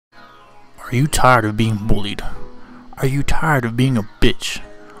Are you tired of being bullied? Are you tired of being a bitch?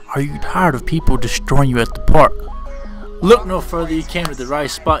 Are you tired of people destroying you at the park? Look no further, you came to the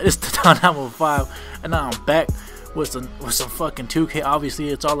right spot. It's the Don Apple 5, and now I'm back with some fucking 2K. Obviously,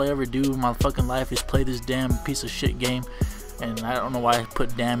 it's all I ever do in my fucking life is play this damn piece of shit game. And I don't know why I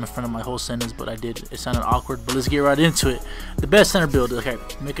put damn in front of my whole sentence, but I did. It sounded awkward, but let's get right into it. The best center build. Okay,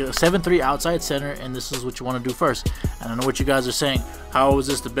 make it a 7-3 outside center, and this is what you want to do first. And I know what you guys are saying. How is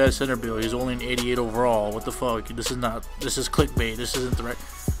this the best center build? He's only an 88 overall. What the fuck? This is clickbait. This isn't the right.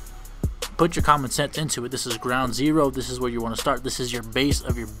 Put your common sense into it. This is ground zero. This is where you want to start. This is your base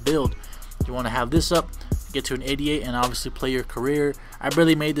of your build. You want to have this up, get to an 88, and obviously play your career. I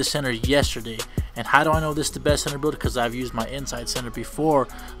barely made this center yesterday. And how do I know this is the best center build? Because I've used my inside center before,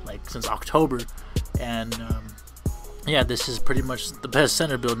 like since October. And yeah, this is pretty much the best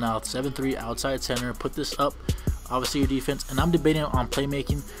center build now. 7-3 outside center. Put this up. Obviously your defense. And I'm debating on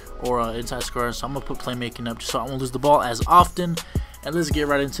playmaking or inside scoring. So I'm going to put playmaking up just so I won't lose the ball as often. And let's get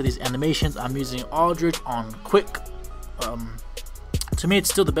right into these animations. I'm using Aldridge on quick. To me,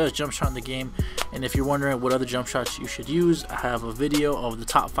 it's still the best jump shot in the game. And if you're wondering what other jump shots you should use, I have a video of the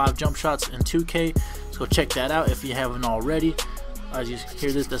top 5 jump shots in 2K. So check that out if you haven't already. As you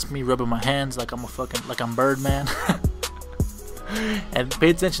hear this, that's me rubbing my hands like I'm Birdman. And pay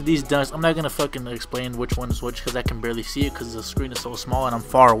attention to these dunks. I'm not gonna fucking explain which one is which because I can barely see it because the screen is so small and I'm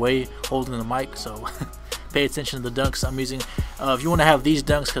far away holding the mic. So pay attention to the dunks I'm using. If you want to have these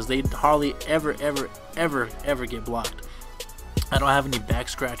dunks, because they hardly ever get blocked. I don't have any back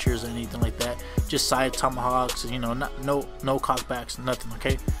scratchers or anything like that. Just side tomahawks, and no cockbacks, nothing.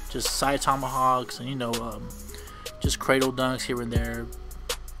 Okay, just side tomahawks, and just cradle dunks here and there.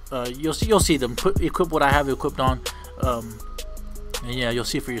 You'll see them. Equip what I have equipped on, and yeah, you'll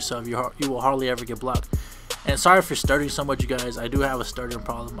see for yourself. You will hardly ever get blocked. And sorry for stuttering so much, you guys. I do have a stuttering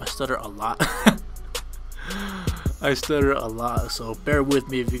problem. I stutter a lot. I stutter a lot, so bear with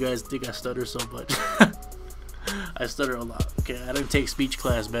me if you guys think I stutter so much. I stutter a lot. Okay, I didn't take speech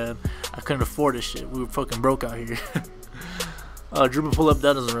class, man. I couldn't afford this shit. We were fucking broke out here. Dribble pull up,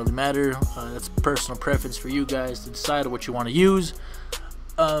 that doesn't really matter. That's personal preference for you guys to decide what you want to use.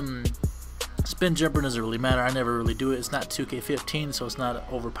 Spin jumper doesn't really matter. I never really do it. It's not 2K15, so it's not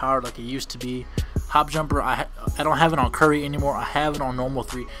overpowered like it used to be. Hop jumper, I don't have it on Curry anymore. I have it on normal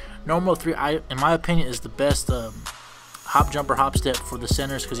 3. Normal 3, in my opinion, is the best hop jumper hop step for the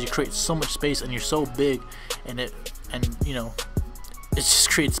centers because you create so much space and you're so big, and it just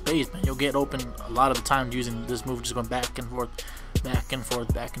creates space, man. You'll get open a lot of the time using this move, just going back and forth, back and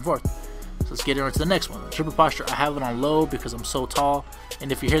forth, back and forth. So let's get into the next one. Triple posture, I have it on low because I'm so tall,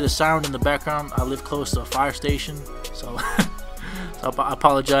 and if you hear the sound in the background, I live close to a fire station, so, so I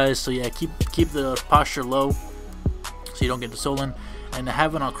apologize. So yeah, keep the posture low so you don't get stolen. And I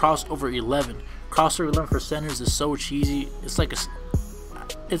have it on crossover 11. Crossover 11 for centers is so cheesy. It's like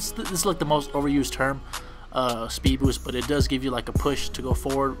it's like the most overused term, speed boost, but it does give you like a push to go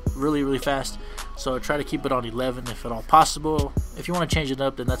forward really fast. So try to keep it on 11 if at all possible. If you want to change it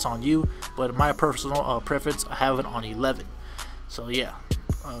up, then that's on you. But my personal preference, I have it on 11. So yeah,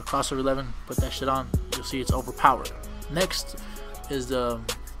 crossover 11, put that shit on. You'll see it's overpowered. Next is the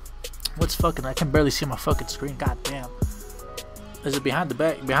I can barely see my fucking screen. God damn. Is it behind the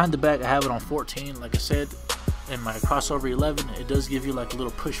back? Behind the back, I have it on 14. Like I said, in my crossover 11, it does give you like a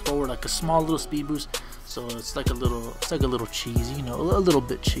little push forward, like a small little speed boost. So it's like a little cheesy, a little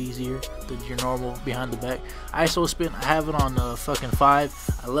bit cheesier than your normal behind the back. ISO spin, I have it on fucking 5.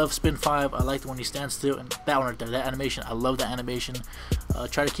 I love spin 5. I like the one he stands still, and that one right there, that animation, I love that animation.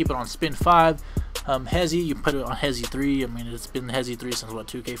 Try to keep it on spin 5. Hezi, you put it on Hezi 3. I mean, it's been Hezi 3 since what,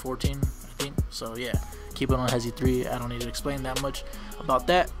 2K14, I think. So yeah. Keep it on Hezi 3. I don't need to explain that much about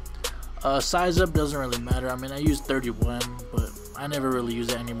that. Size up doesn't really matter. I mean, I use 31, but I never really use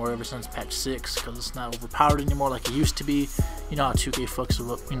it anymore ever since patch 6 because it's not overpowered anymore like it used to be. You know how 2K fucks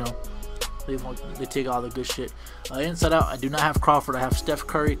up, they take all the good shit. Inside out, I do not have Crawford. I have Steph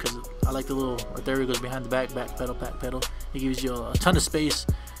Curry because I like the little, right there he goes behind the back pedal, back pedal. It gives you a ton of space.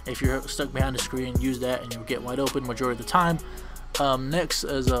 If you're stuck behind the screen, use that and you'll get wide open majority of the time. Next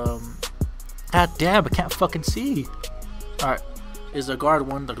is God damn, I can't fucking see. Alright, is a guard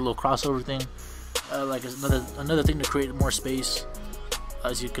one, the little crossover thing. Like another thing to create more space.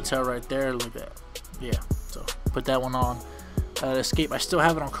 As you can tell right there, look at that. Yeah, so put that one on. Escape, I still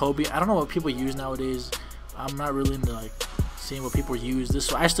have it on Kobe. I don't know what people use nowadays. I'm not really into like seeing what people use.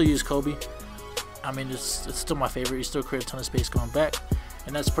 This I still use Kobe. I mean, it's still my favorite. You still create a ton of space going back.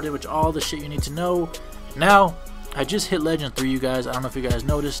 And that's pretty much all the shit you need to know. Now, I just hit Legend 3, you guys. I don't know if you guys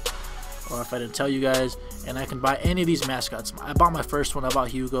noticed. or if I didn't tell you guys. And I can buy any of these mascots. I bought my first one. I bought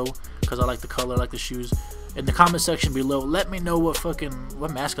Hugo because I like the color, I like the shoes. In the comment section below, let me know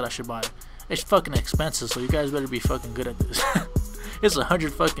what mascot I should buy. It's fucking expensive, so you guys better be fucking good at this. It's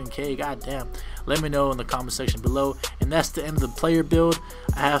 100 fucking K, goddamn. Let me know in the comment section below. And that's the end of the player build.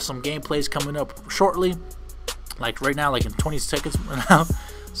 I have some gameplays coming up shortly, like right now, like in 20 seconds right now.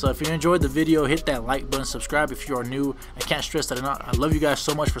 So if you enjoyed the video, hit that like button, subscribe if you are new. I can't stress that enough. I love you guys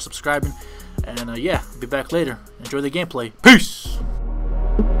so much for subscribing. And yeah, I'll be back later. Enjoy the gameplay. Peace!